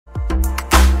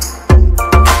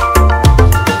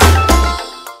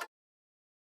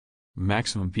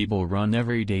maximum people run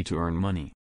every day to earn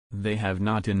money. They have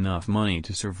not enough money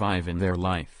to survive in their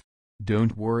life.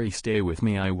 Don't worry, stay with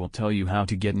me, I will tell you how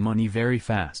to get money very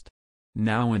fast.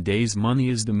 Nowadays money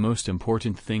is the most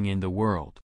important thing in the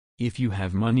world. If you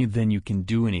have money then you can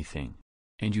do anything.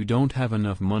 And you don't have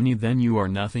enough money then you are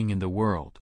nothing in the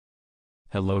world.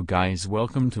 Hello guys,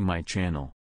 welcome to my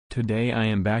channel. Today I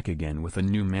am back again with a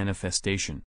new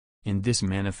manifestation. In this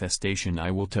manifestation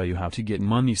I will tell you how to get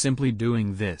money simply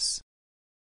doing this.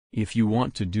 If you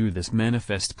want to do this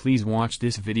manifest, please watch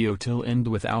this video till end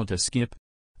without a skip.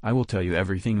 I will tell you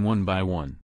everything one by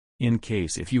one. In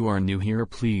case if you are new here,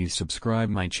 please subscribe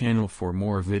my channel for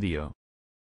more video.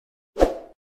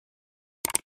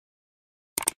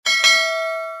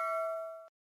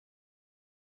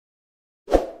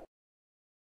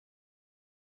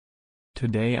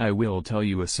 Today I will tell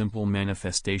you a simple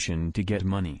manifestation to get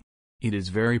money. It is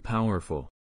very powerful.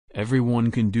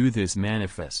 Everyone can do this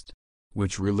manifest.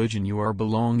 Which religion you are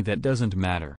belong, that doesn't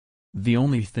matter. The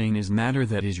only thing is matter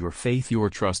that is your faith, your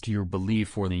trust, your belief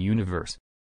for the universe.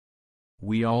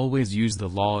 We always use the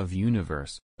law of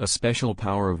universe, a special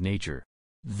power of nature.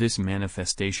 This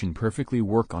manifestation perfectly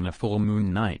work on a full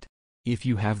moon night. If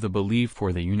you have the belief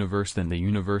for the universe, then the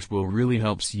universe will really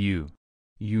helps you.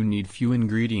 You need few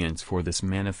ingredients for this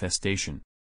manifestation.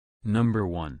 Number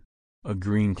 1. A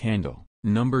green candle.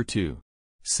 Number 2.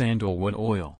 Sandalwood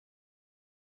oil.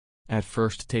 At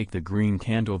first take the green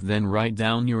candle, then write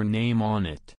down your name on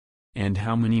it, and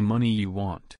how many money you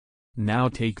want. Now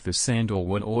take the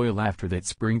sandalwood oil, after that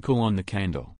sprinkle on the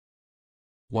candle.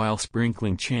 While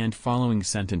sprinkling, chant following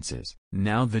sentences.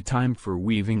 Now the time for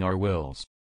weaving our wills.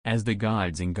 As the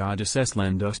gods and goddesses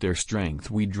lend us their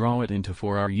strength, we draw it into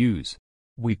for our use.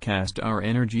 We cast our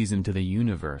energies into the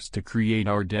universe to create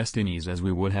our destinies as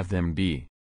we would have them be.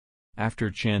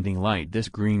 After chanting, light this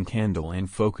green candle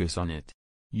and focus on it.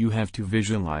 You have to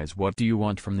visualize what do you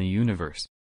want from the universe.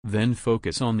 Then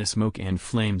focus on the smoke and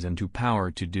flames and to power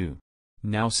to do.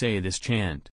 Now say this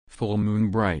chant: full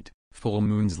moon bright, full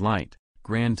moon's light,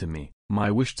 grant to me my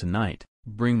wish tonight,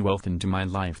 bring wealth into my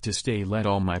life to stay, let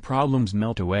all my problems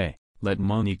melt away, let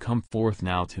money come forth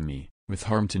now to me, with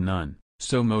harm to none,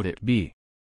 so mote it be.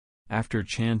 After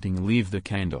chanting, leave the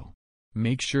candle.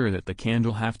 Make sure that the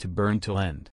candle have to burn till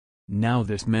end. Now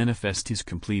this manifest is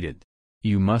completed.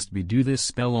 You must do this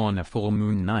spell on a full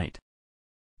moon night.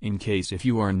 In case if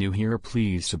you are new here,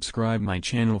 please subscribe my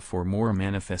channel for more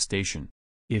manifestation.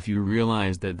 If you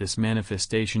realize that this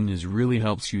manifestation is really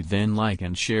helps you, then like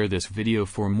and share this video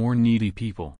for more needy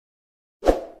people.